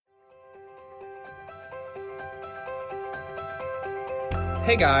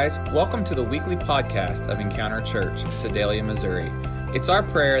Hey guys, welcome to the weekly podcast of Encounter Church, Sedalia, Missouri. It's our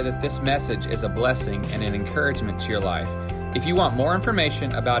prayer that this message is a blessing and an encouragement to your life. If you want more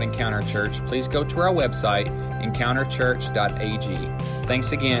information about Encounter Church, please go to our website, encounterchurch.ag.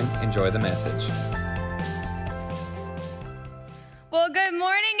 Thanks again. Enjoy the message. Well, good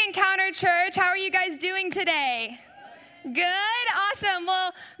morning, Encounter Church. How are you guys doing today? Good, awesome.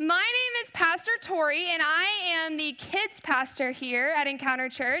 Well, my name is Pastor Tori, and I am the kids pastor here at Encounter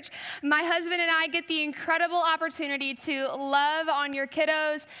Church. My husband and I get the incredible opportunity to love on your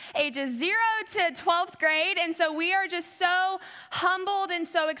kiddos ages 0 to 12th grade, and so we are just so humbled and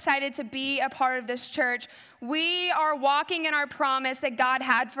so excited to be a part of this church. We are walking in our promise that God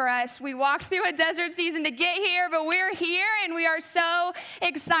had for us. We walked through a desert season to get here, but we're here, and we are so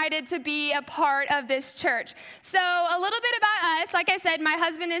excited to be a part of this church. So a little bit about us. Like I said, my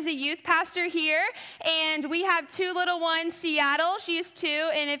husband is a youth pastor here, and we have two little ones. Seattle, she's 2,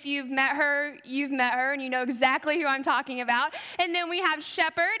 and if you've met her, and you know exactly who I'm talking about. And then we have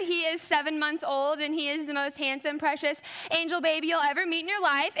Shepherd. He is 7 months old, and he is the most handsome, precious angel baby you'll ever meet in your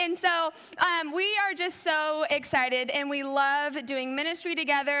life. And so we are just so excited, and we love doing ministry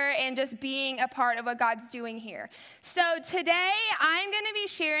together and just being a part of what God's doing here. So today I'm going to be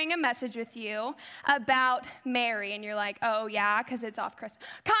sharing a message with you about Mary, and you're like, oh yeah, because it's off Christmas.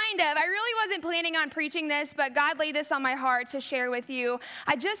 Kind of. I really wasn't planning on preaching this, but God laid this on my heart to share with you.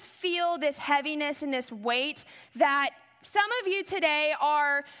 I just feel this heaviness and this weight that some of you today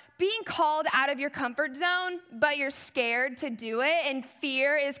are being called out of your comfort zone, but you're scared to do it, and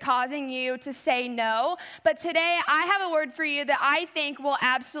fear is causing you to say no. But today, I have a word for you that I think will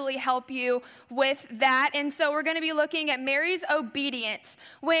absolutely help you with that. And so we're going to be looking at Mary's obedience.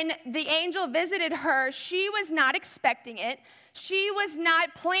 When the angel visited her, she was not expecting it. She was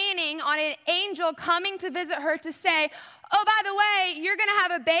not planning on an angel coming to visit her to say, oh, by the way, you're going to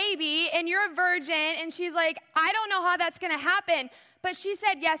have a baby, and you're a virgin. And she's like, I don't know how that's going to happen. But she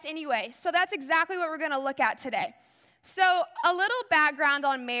said yes anyway. So that's exactly what we're going to look at today. So a little background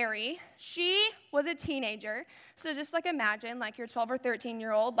on Mary. She was a teenager. So just like imagine like your 12 or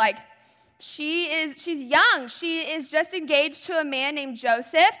 13-year-old, like she's young. She is just engaged to a man named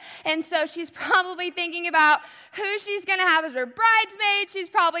Joseph. And so she's probably thinking about who she's going to have as her bridesmaid. She's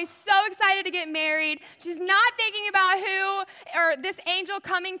probably so excited to get married. She's not thinking about who or this angel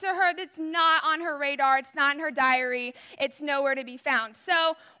coming to her. That's not on her radar. It's not in her diary. It's nowhere to be found.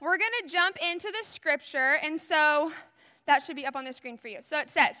 So we're going to jump into the scripture. And so that should be up on the screen for you. So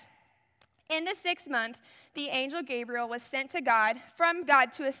it says, in the 6th month, the angel Gabriel was sent from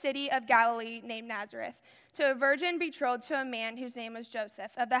God to a city of Galilee named Nazareth, to a virgin betrothed to a man whose name was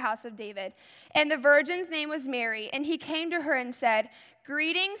Joseph, of the house of David. And the virgin's name was Mary. And he came to her and said,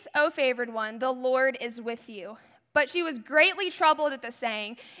 "Greetings, O favored one, the Lord is with you." But she was greatly troubled at the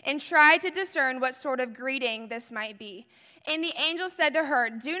saying, and tried to discern what sort of greeting this might be. And the angel said to her,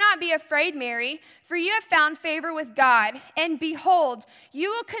 "Do not be afraid, Mary, for you have found favor with God. And behold, you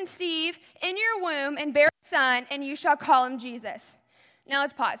will conceive in your womb and bear a son, and you shall call him Jesus." Now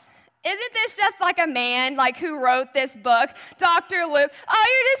let's pause. Isn't this just like a man who wrote this book, Dr. Luke? Oh,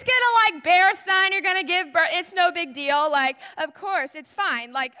 you're just going to bear a son, you're going to give birth. It's no big deal. Of course, it's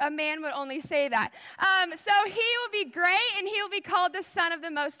fine. A man would only say that. So he will be great, and he will be called the Son of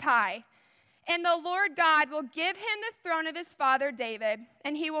the Most High. And the Lord God will give him the throne of his father David,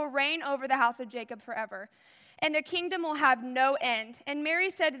 and he will reign over the house of Jacob forever. And the kingdom will have no end. And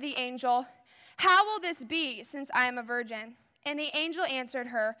Mary said to the angel, "How will this be, since I am a virgin?" And the angel answered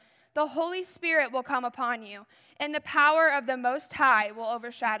her, "The Holy Spirit will come upon you, and the power of the Most High will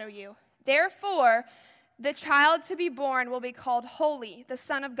overshadow you. Therefore, the child to be born will be called Holy, the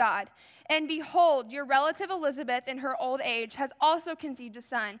Son of God. And behold, your relative Elizabeth in her old age has also conceived a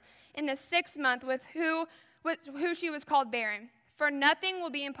son in the 6th month with who she was called barren. For nothing will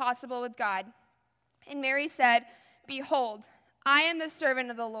be impossible with God." And Mary said, "Behold, I am the servant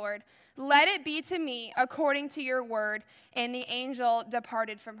of the Lord. Let it be to me according to your word." And the angel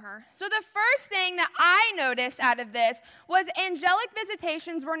departed from her. So the first thing that I noticed out of this was angelic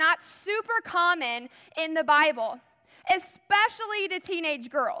visitations were not super common in the Bible, especially to teenage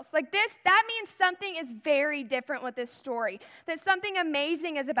girls. That means something is very different with this story, that something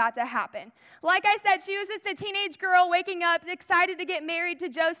amazing is about to happen. Like I said, she was just a teenage girl waking up, excited to get married to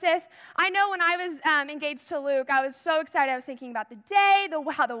Joseph. I know when I was engaged to Luke, I was so excited. I was thinking about the day,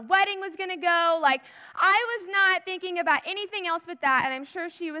 how the wedding was going to go. I was not thinking about anything else but that, and I'm sure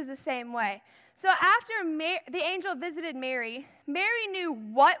she was the same way. So after the angel visited Mary, Mary knew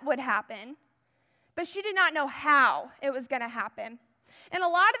what would happen, but she did not know how it was going to happen. And a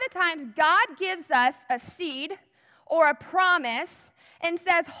lot of the times, God gives us a seed or a promise, and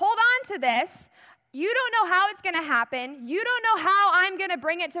says, hold on to this. You don't know how it's going to happen. You don't know how I'm going to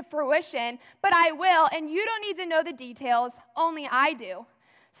bring it to fruition, but I will, and you don't need to know the details. Only I do.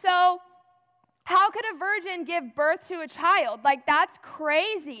 So how could a virgin give birth to a child? Like, that's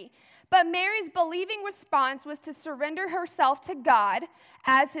crazy. But Mary's believing response was to surrender herself to God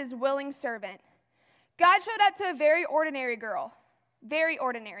as his willing servant. God showed up to a very ordinary girl. Very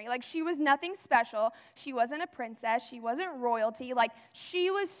ordinary. Like, she was nothing special. She wasn't a princess. She wasn't royalty. Like,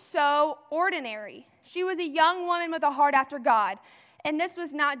 she was so ordinary. She was a young woman with a heart after God. And this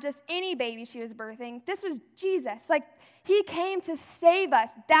was not just any baby she was birthing. This was Jesus. Like, he came to save us.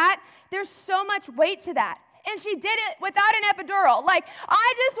 There's so much weight to that. And she did it without an epidural. Like,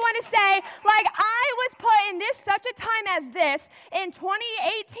 I just want to say, like, I was put in such a time as this in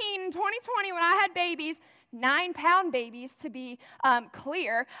 2018 and 2020 when I had babies, 9-pound babies to be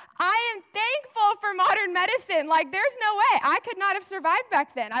clear. I am thankful for modern medicine. Like, there's no way. I could not have survived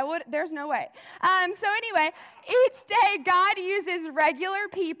back then. There's no way. So anyway, each day God uses regular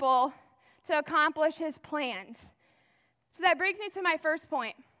people to accomplish his plans. So that brings me to my first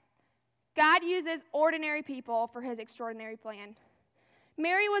point. God uses ordinary people for his extraordinary plan.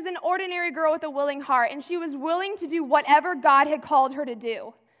 Mary was an ordinary girl with a willing heart, and she was willing to do whatever God had called her to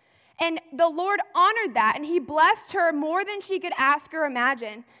do. And the Lord honored that, and he blessed her more than she could ask or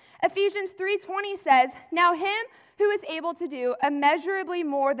imagine. Ephesians 3:20 says, "Now him who is able to do immeasurably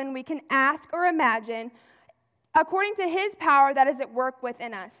more than we can ask or imagine, according to his power that is at work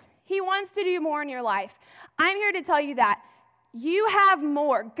within us." He wants to do more in your life. I'm here to tell you that. You have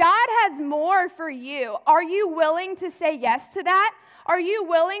more. God has more for you. Are you willing to say yes to that? Are you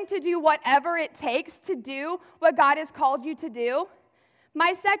willing to do whatever it takes to do what God has called you to do?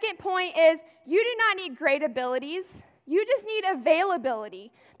 My second point is you do not need great abilities. You just need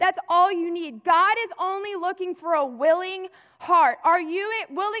availability. That's all you need. God is only looking for a willing heart. Are you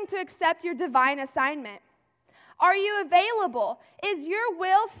willing to accept your divine assignment? Are you available? Is your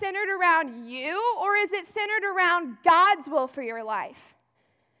will centered around you, or is it centered around God's will for your life?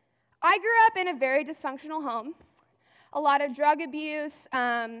 I grew up in a very dysfunctional home. A lot of drug abuse,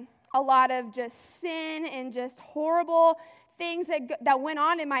 a lot of just sin and just horrible things that went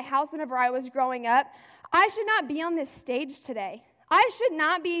on in my house whenever I was growing up. I should not be on this stage today. I should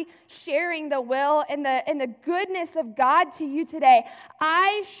not be sharing the will and the goodness of God to you today.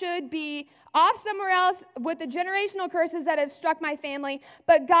 I should be off somewhere else with the generational curses that have struck my family,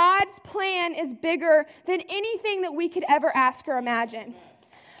 but God's plan is bigger than anything that we could ever ask or imagine.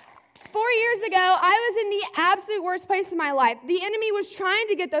 4 years ago, I was in the absolute worst place in my life. The enemy was trying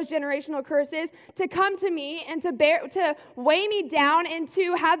to get those generational curses to come to me and to weigh me down and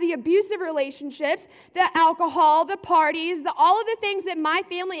to have the abusive relationships, the alcohol, the parties, all of the things that my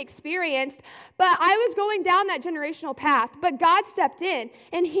family experienced. But I was going down that generational path. But God stepped in,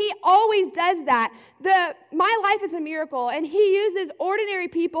 and he always does that. My life is a miracle, and he uses ordinary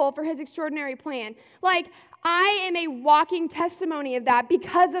people for his extraordinary plan. Like, I am a walking testimony of that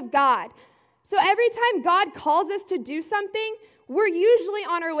because of God. So every time God calls us to do something, we're usually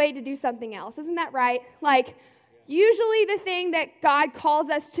on our way to do something else. Isn't that right? Like, usually the thing that God calls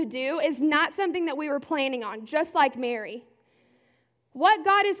us to do is not something that we were planning on, just like Mary. What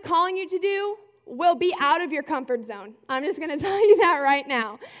God is calling you to do will be out of your comfort zone. I'm just going to tell you that right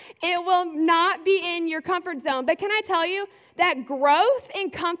now. It will not be in your comfort zone. But can I tell you that growth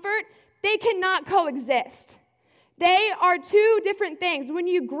and comfort, they cannot coexist. They are two different things. When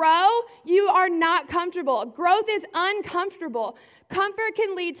you grow, you are not comfortable. Growth is uncomfortable. Comfort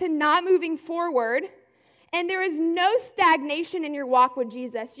can lead to not moving forward, and there is no stagnation in your walk with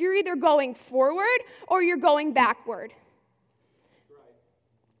Jesus. You're either going forward or you're going backward.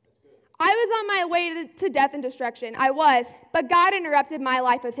 I was on my way to death and destruction. I was, but God interrupted my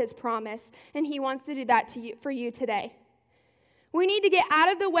life with his promise, and he wants to do that for you today. We need to get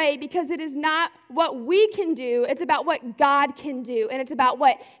out of the way because it is not what we can do. It's about what God can do, and it's about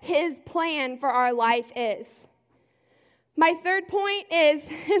what his plan for our life is. My third point is,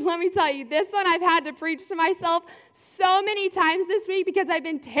 and let me tell you, this one I've had to preach to myself so many times this week because I've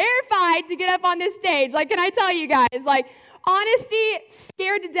been terrified to get up on this stage. Like, can I tell you guys? Like, honesty,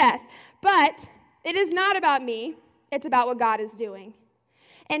 scared to death. But it is not about me. It's about what God is doing.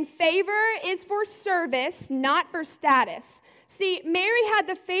 And favor is for service, not for status. See, Mary had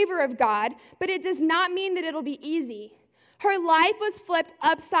the favor of God, but it does not mean that it'll be easy. Her life was flipped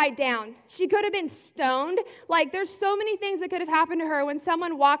upside down. She could have been stoned. Like, there's so many things that could have happened to her when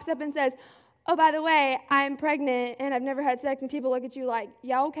someone walks up and says, "Oh, by the way, I'm pregnant and I've never had sex," and people look at you like,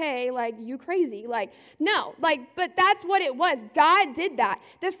 "Yeah, okay, like, you crazy." Like, no, like, but that's what it was. God did that.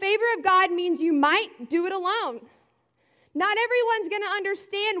 The favor of God means you might do it alone. Not everyone's going to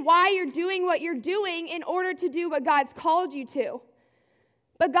understand why you're doing what you're doing in order to do what God's called you to.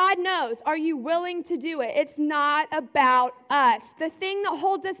 But God knows, are you willing to do it? It's not about us. The thing that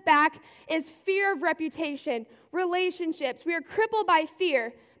holds us back is fear of reputation, relationships. We are crippled by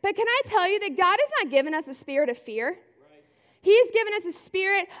fear. But can I tell you that God has not given us a spirit of fear? Right. He's given us a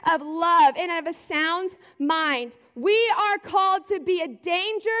spirit of love and of a sound mind. We are called to be a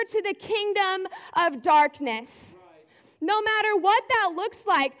danger to the kingdom of darkness. Right. No matter what that looks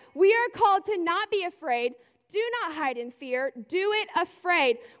like, we are called to not be afraid. Do not hide in fear. Do it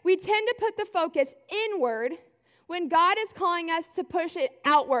afraid. We tend to put the focus inward when God is calling us to push it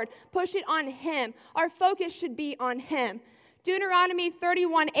outward, push it on Him. Our focus should be on Him. Deuteronomy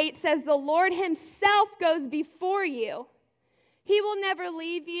 31:8 says, the Lord Himself goes before you. He will never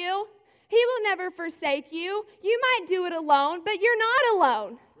leave you. He will never forsake you. You might do it alone, but you're not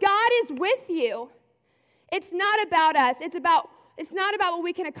alone. God is with you. It's not about us. It's not about what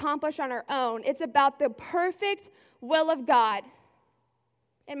we can accomplish on our own. It's about the perfect will of God.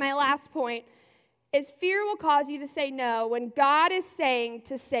 And my last point is fear will cause you to say no when God is saying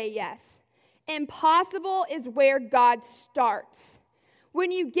to say yes. Impossible is where God starts.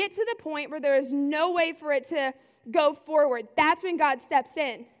 When you get to the point where there is no way for it to go forward, that's when God steps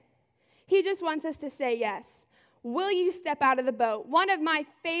in. He just wants us to say yes. Will you step out of the boat? One of my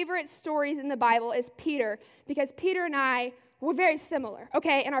favorite stories in the Bible is Peter, because Peter and I were very similar,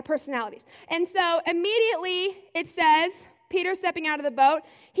 okay, in our personalities. And so immediately it says, Peter stepping out of the boat,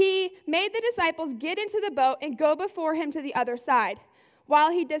 he made the disciples get into the boat and go before him to the other side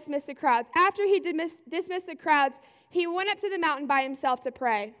while he dismissed the crowds. After he dismissed the crowds, he went up to the mountain by himself to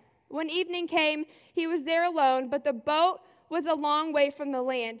pray. When evening came, he was there alone, but the boat was a long way from the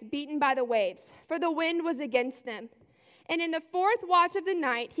land, beaten by the waves, for the wind was against them. And in the fourth watch of the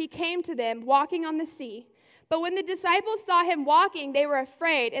night, he came to them, walking on the sea. But when the disciples saw him walking, they were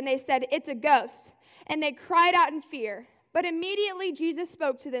afraid, and they said, it's a ghost. And they cried out in fear. But immediately Jesus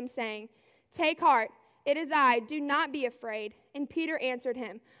spoke to them, saying, take heart, it is I, do not be afraid. And Peter answered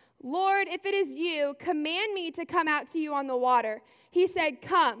him, Lord, if it is you, command me to come out to you on the water. He said,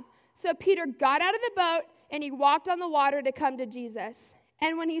 come. So Peter got out of the boat, and he walked on the water to come to Jesus.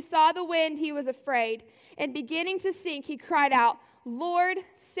 And when he saw the wind, he was afraid. And beginning to sink, he cried out, Lord,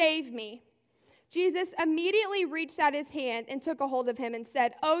 save me. Jesus immediately reached out his hand and took a hold of him and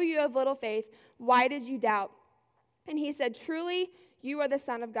said, oh, you have little faith, why did you doubt? And he said, truly, you are the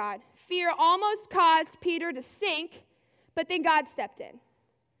Son of God. Fear almost caused Peter to sink, but then God stepped in.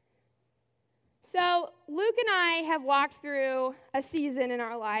 So Luke and I have walked through a season in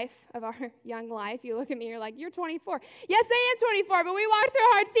our life, of our young life. You look at me, you're like, you're 24. Yes, I am 24, but we walked through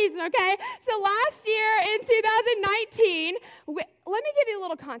a hard season, okay? So last year in 2019, let me give you a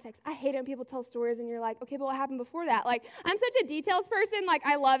little context. I hate it when people tell stories and you're like, okay, but what happened before that? Like, I'm such a details person. Like,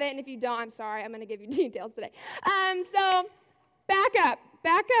 I love it, and if you don't, I'm sorry. I'm going to give you details today. So back up,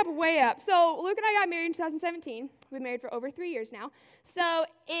 way up. So Luke and I got married in 2017. We've been married for over 3 years now. So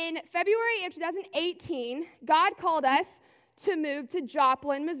in February of 2018, God called us to move to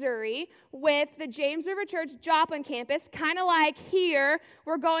Joplin, Missouri with the James River Church Joplin campus, kind of like here,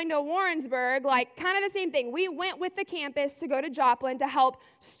 we're going to Warrensburg, like kind of the same thing. We went with the campus to go to Joplin to help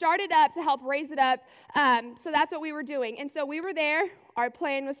start it up, to help raise it up. So that's what we were doing. And so we were there. Our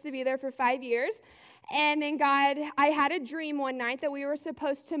plan was to be there for 5 years. And then I had a dream one night that we were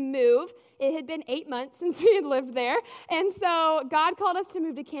supposed to move. It had been 8 months since we had lived there. And so God called us to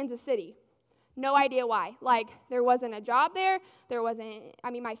move to Kansas City. No idea why. Like, there wasn't a job there. Some of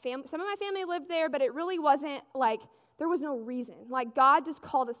my family lived there, but it really wasn't like, there was no reason. Like, God just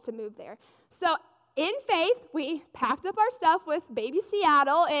called us to move there. So in faith, we packed up our stuff with baby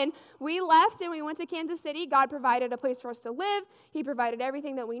Seattle, and we left, and we went to Kansas City. God provided a place for us to live. He provided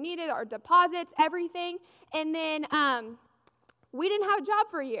everything that we needed, our deposits, everything. And then we didn't have a job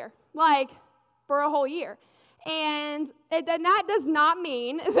for a year, for a whole year. And that does not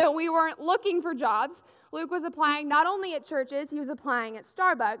mean that we weren't looking for jobs. Luke was applying not only at churches, he was applying at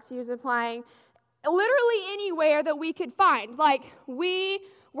Starbucks. He was applying literally anywhere that we could find. We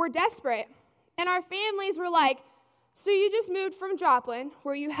were desperate. And our families were like, so you just moved from Joplin,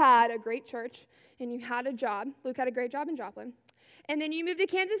 where you had a great church and you had a job. Luke had a great job in Joplin. And then you moved to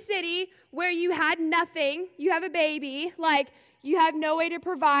Kansas City, where you had nothing. You have a baby. You have no way to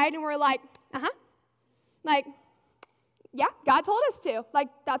provide. And we're like, yeah, God told us to.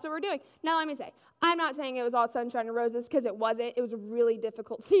 That's what we're doing. Now, let me say, I'm not saying it was all sunshine and roses, because it wasn't. It was a really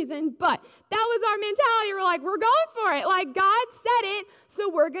difficult season, but that was our mentality. We're like, we're going for it. God said it, so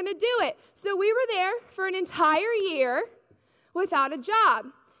we're going to do it. So we were there for an entire year without a job.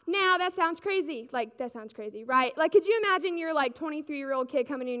 Now, that sounds crazy. That sounds crazy, right? Could you imagine your, 23-year-old kid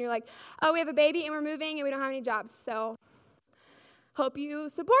coming in and you're like, oh, we have a baby and we're moving and we don't have any jobs, so hope you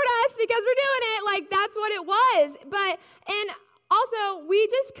support us because we're doing it. That's what it was. And also, we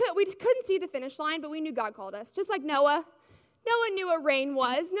just couldn't see the finish line, but we knew God called us. Just like Noah. No one knew what rain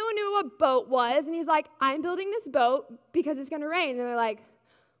was. No one knew what a boat was. And he's like, I'm building this boat because it's going to rain. And they're like,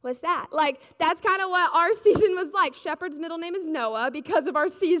 what's that? That's kind of what our season was like. Shepard's middle name is Noah because of our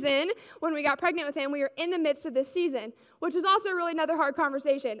season. When we got pregnant with him, we were in the midst of this season, which was also really another hard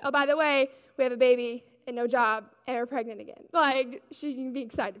conversation. Oh, by the way, we have a baby and no job and we're pregnant again. She can be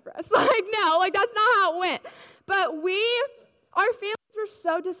excited for us. No, that's not how it went. But our families were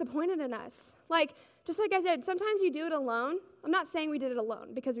so disappointed in us. Just like I said, sometimes you do it alone. I'm not saying we did it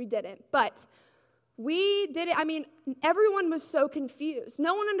alone because we didn't, but we did it. Everyone was so confused.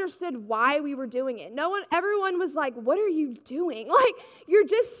 No one understood why we were doing it. Everyone was like, what are you doing? You're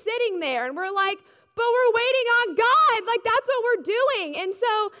just sitting there. And we're like, but we're waiting on God. That's what we're doing. And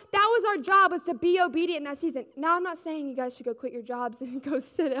so that was our job, was to be obedient in that season. Now, I'm not saying you guys should go quit your jobs and go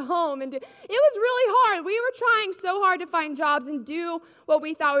sit at home. It was really hard. We were trying so hard to find jobs and do what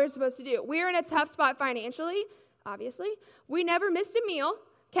we thought we were supposed to do. We were in a tough spot financially, obviously. We never missed a meal,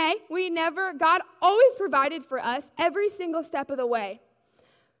 okay? God always provided for us every single step of the way.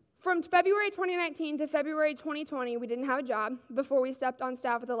 From February 2019 to February 2020, we didn't have a job before we stepped on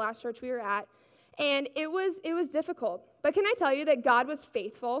staff at the last church we were at. And it was difficult. But can I tell you that God was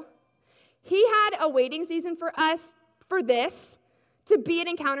faithful? He had a waiting season for us for this, to be at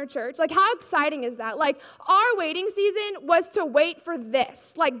Encounter Church. How exciting is that? Our waiting season was to wait for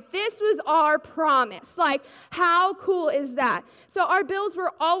this. This was our promise. How cool is that? So our bills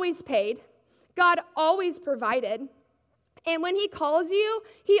were always paid. God always provided. And when he calls you,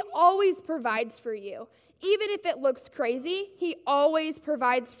 he always provides for you. Even if it looks crazy, he always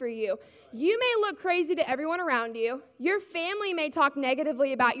provides for you. You may look crazy to everyone around you. Your family may talk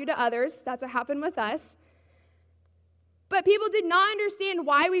negatively about you to others. That's what happened with us. But people did not understand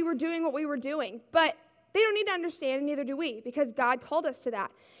why we were doing what we were doing. But they don't need to understand, and neither do we, because God called us to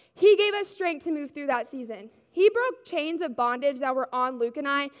that. He gave us strength to move through that season. He broke chains of bondage that were on Luke and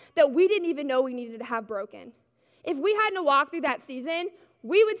I that we didn't even know we needed to have broken. If we hadn't walked through that season,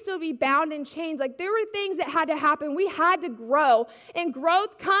 we would still be bound in chains. There were things that had to happen. We had to grow, and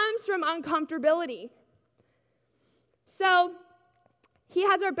growth comes from uncomfortability. So he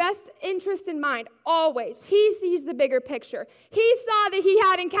has our best interest in mind, always. He sees the bigger picture. He saw that he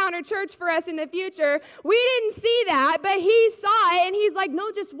had Encounter Church for us in the future. We didn't see that, but he saw it, and he's like,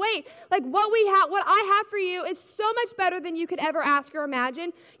 no, just wait. What I have for you is so much better than you could ever ask or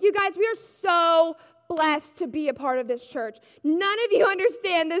imagine. You guys, we are so blessed to be a part of this church. None of you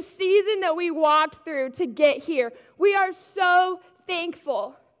understand the season that we walked through to get here. We are so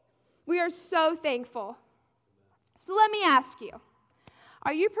thankful. We are so thankful. So let me ask you,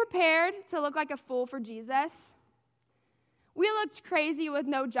 are you prepared to look like a fool for Jesus? We looked crazy with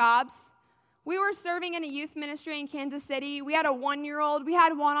no jobs. We were serving in a youth ministry in Kansas City. We had a 1-year-old. We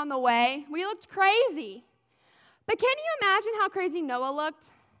had one on the way. We looked crazy. But can you imagine how crazy Noah looked?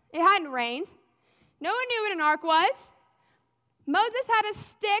 It hadn't rained. No one knew what an ark was. Moses had a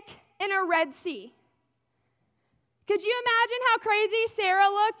stick in a Red Sea. Could you imagine how crazy Sarah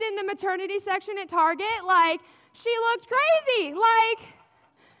looked in the maternity section at Target? She looked crazy.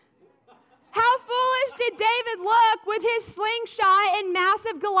 How foolish did David look with his slingshot and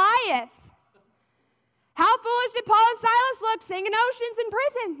massive Goliath? How foolish did Paul and Silas look singing Oceans in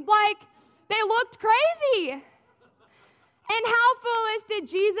prison? They looked crazy. And how foolish did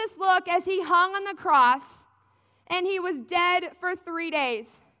Jesus look as he hung on the cross and he was dead for 3 days?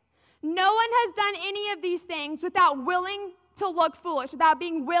 No one has done any of these things without willing to look foolish, without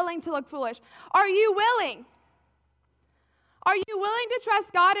being willing to look foolish. Are you willing? Are you willing to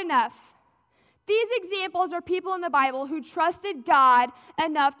trust God enough? These examples are people in the Bible who trusted God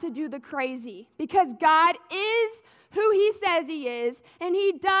enough to do the crazy because God is who he says he is and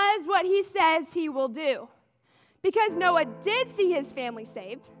he does what he says he will do. Because Noah did see his family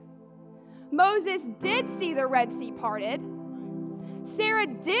saved. Moses did see the Red Sea parted. Sarah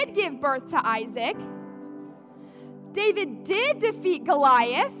did give birth to Isaac. David did defeat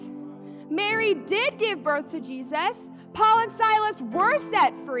Goliath. Mary did give birth to Jesus. Paul and Silas were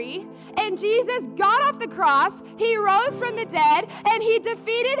set free. And Jesus got off the cross. He rose from the dead. And he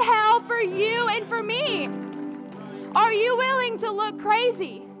defeated hell for you and for me. Are you willing to look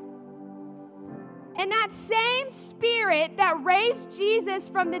crazy? And that same spirit that raised Jesus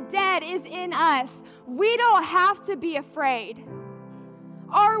from the dead is in us. We don't have to be afraid.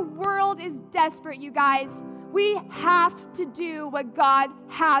 Our world is desperate, you guys. We have to do what God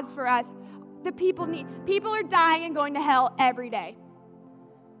has for us. People are dying and going to hell every day.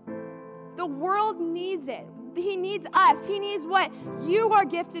 The world needs it. He needs us. He needs what you are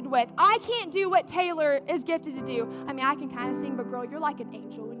gifted with. I can't do what Taylor is gifted to do. I mean, I can kind of sing, but girl, you're like an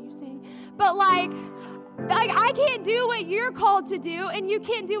angel when you sing. But like I can't do what you're called to do, and you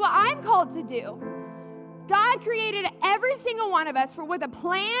can't do what I'm called to do. God created every single one of us with a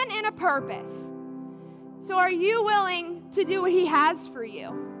plan and a purpose. So are you willing to do what he has for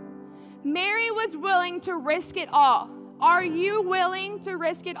you? Mary was willing to risk it all. Are you willing to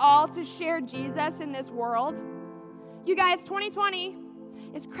risk it all to share Jesus in this world? You guys, 2020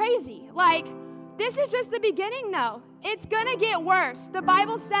 is crazy. Like, this is just the beginning, though. It's going to get worse. The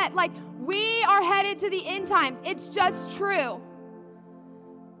Bible said, we are headed to the end times. It's just true.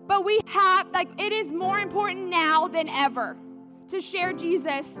 But it is more important now than ever to share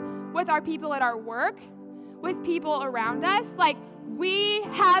Jesus with our people at our work, with people around us. We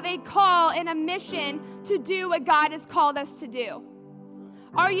have a call and a mission to do what God has called us to do.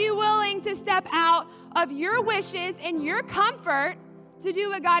 Are you willing to step out of your wishes and your comfort to do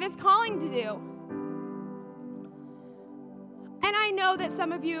what God is calling to do? And I know that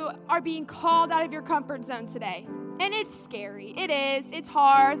some of you are being called out of your comfort zone today. And it's scary. It is. It's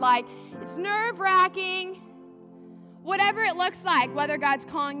hard. It's nerve-wracking. Whatever it looks like, whether God's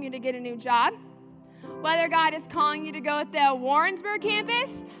calling you to get a new job, whether God is calling you to go at the Warrensburg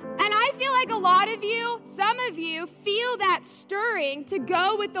campus. And I feel like some of you feel that stirring to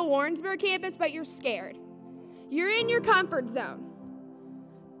go with the Warrensburg campus, but you're scared. You're in your comfort zone.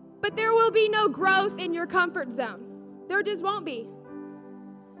 But there will be no growth in your comfort zone. There just won't be.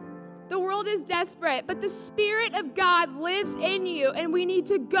 The world is desperate, but the Spirit of God lives in you, and we need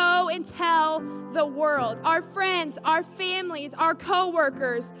to go and tell the world, our friends, our families, our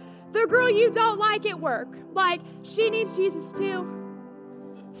coworkers, the girl you don't like at work, she needs Jesus too.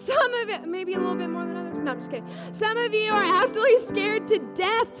 Some of it, maybe a little bit more than others. No, I'm just kidding. Some of you are absolutely scared to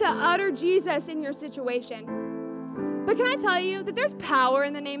death to utter Jesus in your situation. But can I tell you that there's power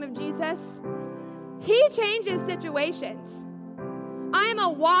in the name of Jesus? He changes situations. I am a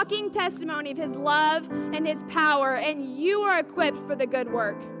walking testimony of his love and his power, and you are equipped for the good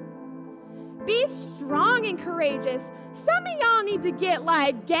work. Be strong and courageous. Some of y'all need to get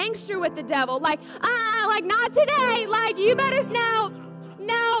gangster with the devil. Not today. You better, no,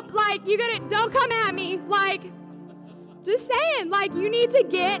 don't come at me. Just saying, you need to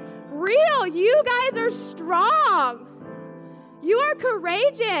get real. You guys are strong. You are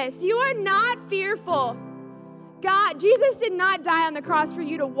courageous. You are not fearful. Jesus did not die on the cross for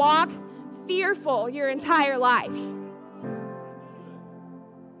you to walk fearful your entire life.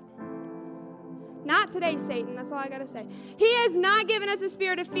 Not today, Satan. That's all I got to say. He has not given us a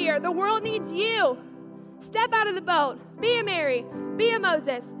spirit of fear. The world needs you. Step out of the boat. Be a Mary. Be a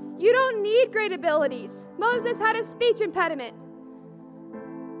Moses. You don't need great abilities. Moses had a speech impediment.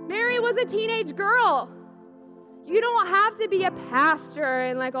 Mary was a teenage girl. You don't have to be a pastor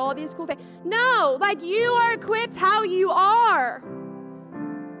and all these cool things. No, you are equipped how you are.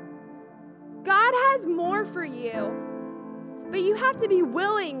 God has more for you. But you have to be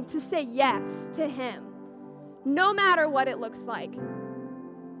willing to say yes to him, no matter what it looks like.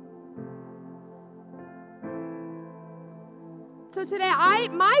 So today,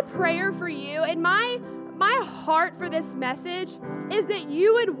 my prayer for you and my heart for this message is that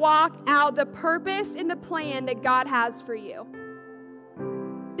you would walk out the purpose and the plan that God has for you.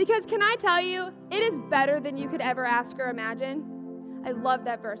 Because can I tell you, it is better than you could ever ask or imagine. I love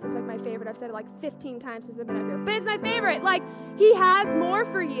that verse. It's my favorite. I've said it 15 times since I've been up here. But it's my favorite. He has more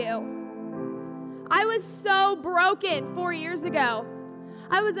for you. I was so broken 4 years ago.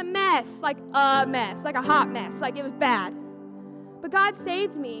 I was a mess, a hot mess. It was bad. But God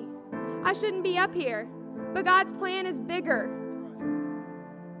saved me. I shouldn't be up here. But God's plan is bigger.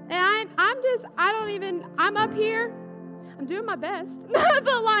 And I'm up here. I'm doing my best. But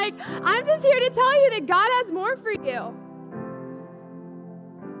I'm just here to tell you that God has more for you.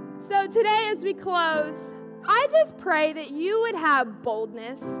 So today as we close, I just pray that you would have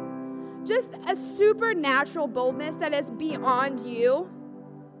boldness, just a supernatural boldness that is beyond you,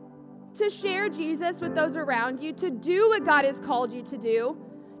 to share Jesus with those around you, to do what God has called you to do,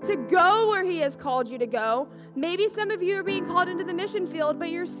 to go where he has called you to go. Maybe some of you are being called into the mission field, but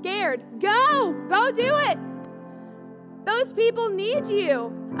you're scared. Go do it. Those people need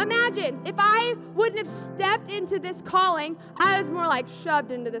you. Imagine if I wouldn't have stepped into this calling, I was more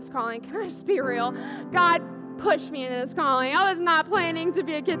shoved into this calling. Can I just be real? God pushed me into this calling. I was not planning to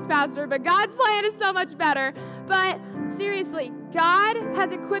be a kids pastor, but God's plan is so much better. But seriously, God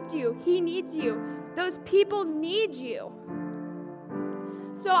has equipped you. He needs you. Those people need you.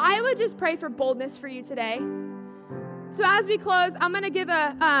 So I would just pray for boldness for you today. So as we close, I'm going to give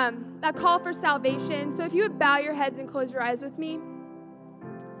a call for salvation. So if you would bow your heads and close your eyes with me.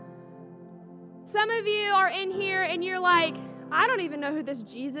 Some of you are in here and you're like, I don't even know who this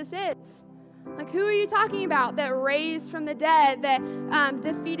Jesus is. Like, who are you talking about that raised from the dead, that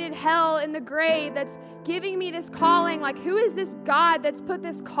defeated hell in the grave, that's giving me this calling? Like, who is this God that's put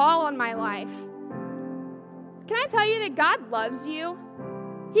this call on my life? Can I tell you that God loves you?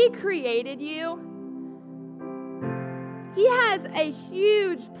 He created you. He has a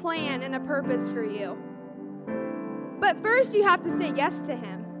huge plan and a purpose for you. But first, you have to say yes to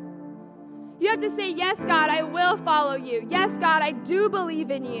Him. You have to say, yes, God, I will follow you. Yes, God, I do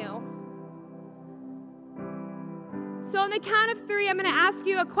believe in you. So on the count of 3, I'm going to ask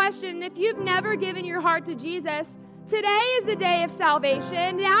you a question. And if you've never given your heart to Jesus, today is the day of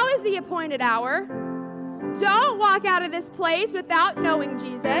salvation. Now is the appointed hour. Don't walk out of this place without knowing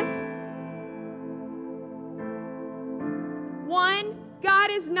Jesus. 1,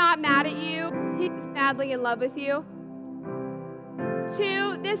 God is not mad at you. He's madly in love with you.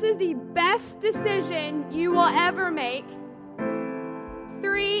 2, this is the best decision you will ever make.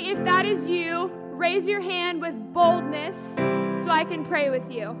 3, if that is you, raise your hand with boldness so I can pray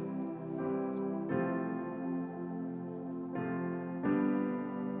with you.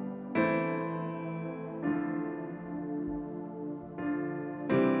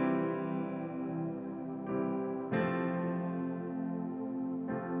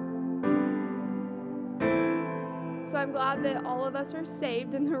 So I'm glad that all of us are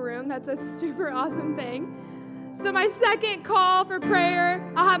saved in the room. That's a super awesome thing. So my second call for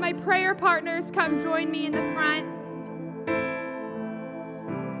prayer, I'll have my prayer partners come join me in the front.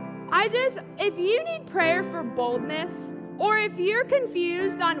 If you need prayer for boldness, or if you're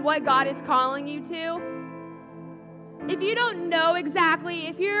confused on what God is calling you to, if you don't know exactly,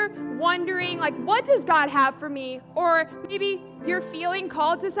 if you're wondering, like, what does God have for me? Or maybe you're feeling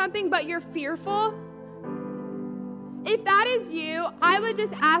called to something, but you're fearful. If that is you, I would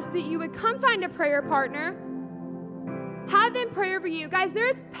just ask that you would come find a prayer partner. Have them pray over you. Guys,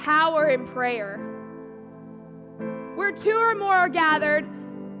 there's power in prayer. Where 2 or more are gathered,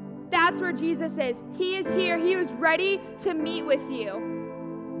 that's where Jesus is. He is here. He is ready to meet with you.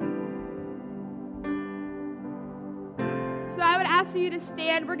 So I would ask for you to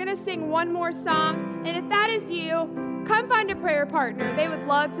stand. We're going to sing one more song. And if that is you, come find a prayer partner. They would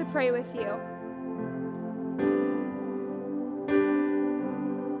love to pray with you.